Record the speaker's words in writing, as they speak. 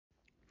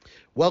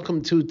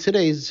Welcome to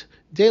today's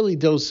Daily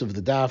Dose of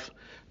the Daf.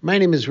 My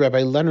name is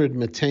Rabbi Leonard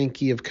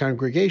Matanky of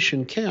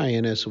Congregation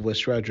KINS of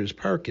West Rogers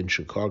Park in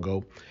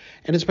Chicago,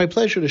 and it's my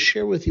pleasure to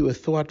share with you a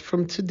thought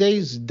from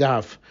today's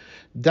Daf,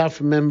 Daf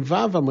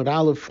Memvav Amud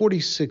Aleph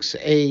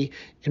 46a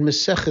in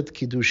Masechet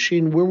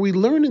Kiddushin, where we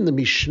learn in the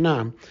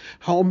Mishnah,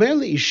 Ha'omer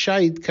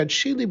li'ishait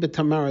katshili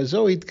b'tamar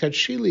zoit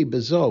katshili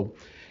bezo.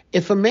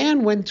 If a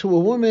man went to a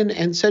woman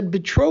and said,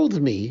 betroth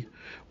me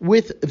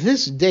with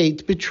this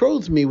date,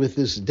 betroth me with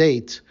this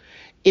date,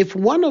 if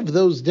one of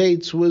those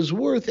dates was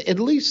worth at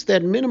least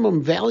that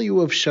minimum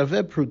value of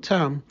shaveh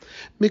prutam,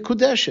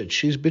 mikudeshet,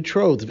 she's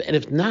betrothed. And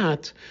if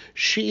not,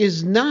 she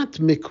is not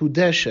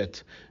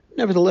mikudeshet.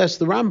 Nevertheless,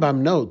 the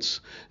Rambam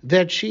notes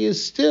that she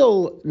is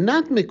still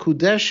not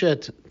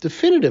mikudeshet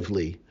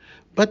definitively,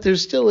 but there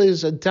still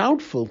is a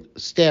doubtful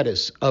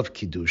status of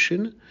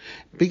Kiddushin,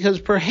 because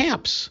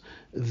perhaps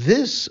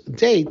this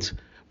date,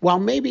 while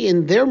maybe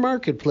in their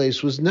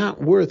marketplace was not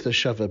worth a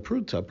shaveh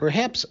pruta,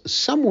 perhaps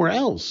somewhere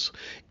else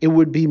it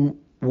would be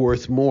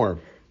worth more.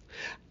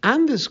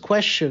 On this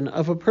question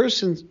of a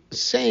person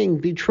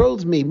saying,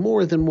 betroth me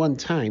more than one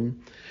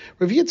time,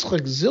 Rav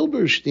Yitzchak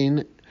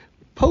Zilberstein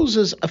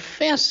poses a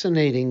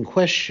fascinating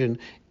question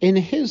in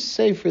his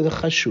Sefer, the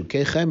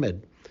Chashukei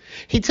Chemed.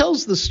 He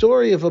tells the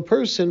story of a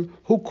person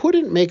who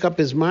couldn't make up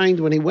his mind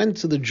when he went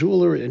to the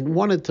jeweler and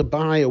wanted to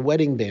buy a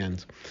wedding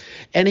band.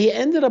 And he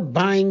ended up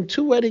buying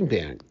two wedding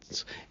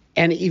bands.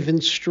 And even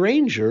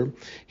stranger,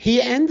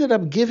 he ended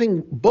up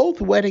giving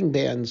both wedding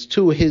bands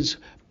to his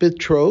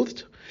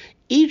betrothed,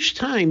 each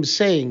time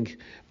saying,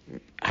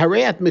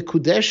 Hareat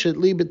mikudeshet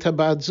li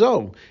b'tabad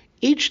zo,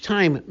 each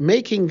time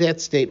making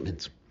that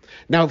statement.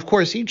 Now, of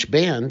course, each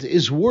band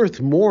is worth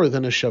more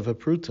than a shaveh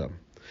pruta.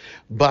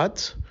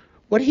 But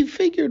what he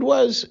figured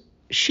was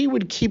she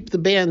would keep the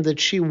band that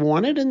she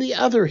wanted and the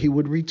other he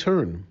would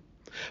return.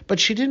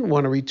 But she didn't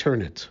want to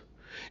return it.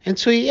 And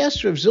so he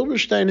asked Rav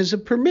Zilberstein, is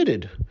it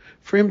permitted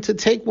for him to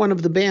take one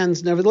of the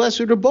bands,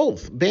 nevertheless, or do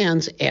both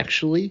bands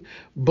actually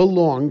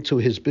belong to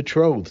his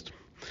betrothed?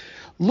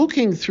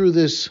 Looking through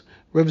this,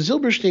 Rav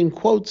Zilberstein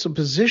quotes a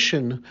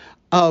position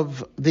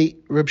of the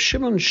Reb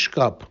Shimon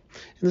Shkop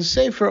in the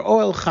Sefer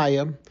Oel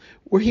Chaya,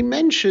 where he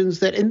mentions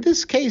that in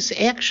this case,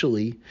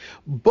 actually,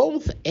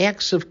 both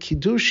acts of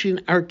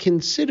Kiddushin are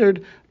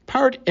considered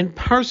part and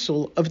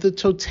parcel of the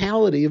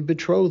totality of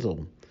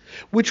betrothal,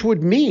 which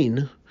would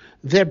mean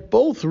that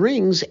both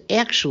rings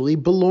actually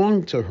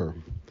belong to her.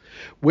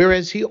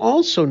 Whereas he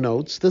also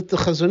notes that the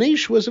Chazon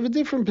Ish was of a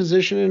different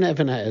position in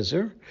Even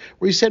HaEzer,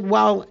 where he said,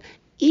 while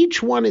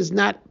each one is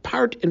not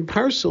part and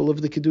parcel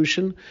of the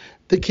Kiddushin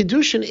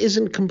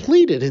isn't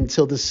completed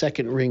until the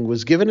second ring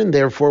was given, and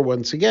therefore,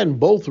 once again,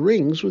 both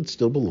rings would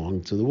still belong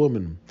to the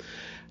woman.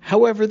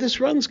 However, this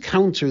runs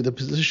counter the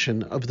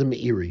position of the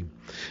Meiri.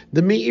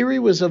 The Meiri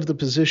was of the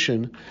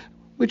position,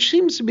 which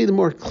seems to be the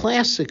more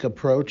classic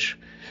approach,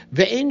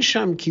 Ve'en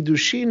sham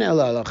kiddushin el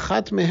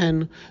alachat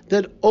mehen,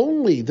 that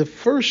only the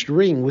first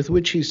ring with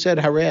which he said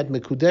Hareat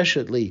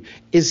mikudeshet li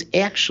is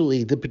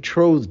actually the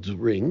betrothed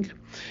ring.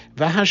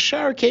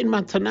 V'hashar kein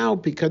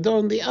matanau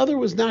pikadon, the other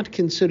was not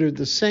considered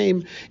the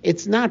same.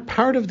 It's not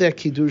part of that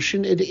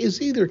kiddushin. It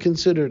is either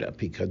considered a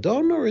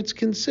pikadon or it's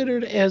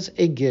considered as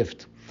a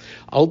gift.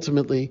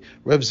 Ultimately,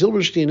 Rav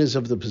Zilberstein is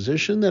of the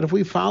position that if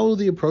we follow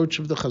the approach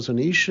of the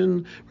Chazon Ish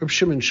and Reb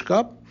Shimon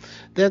Shkop,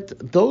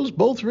 that those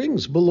both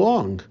rings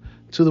belong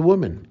to the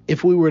woman.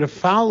 If we were to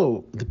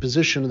follow the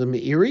position of the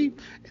Meiri,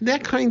 in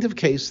that kind of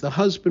case, the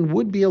husband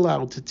would be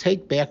allowed to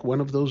take back one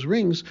of those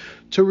rings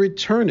to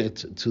return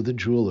it to the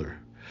jeweler.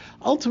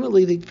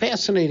 Ultimately, the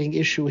fascinating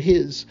issue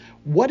is,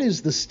 what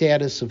is the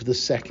status of the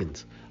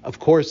second? Of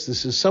course,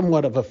 this is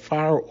somewhat of a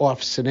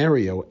far-off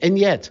scenario, and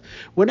yet,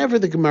 whenever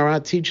the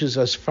Gemara teaches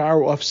us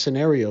far-off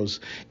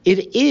scenarios,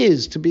 it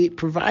is to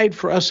provide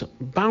for us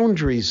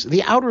boundaries,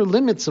 the outer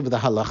limits of the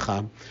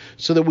halacha,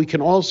 so that we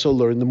can also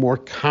learn the more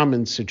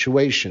common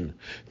situation.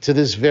 To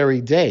this very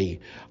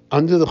day,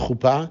 under the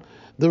chuppah,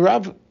 the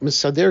Rav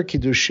Mesader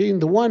Kiddushin,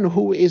 the one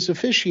who is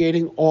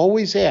officiating,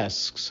 always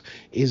asks,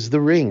 is the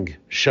ring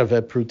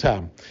shaveh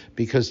pruta?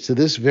 Because to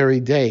this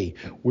very day,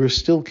 we're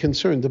still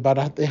concerned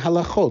about the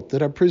halachot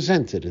that are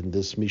presented in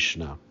this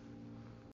Mishnah.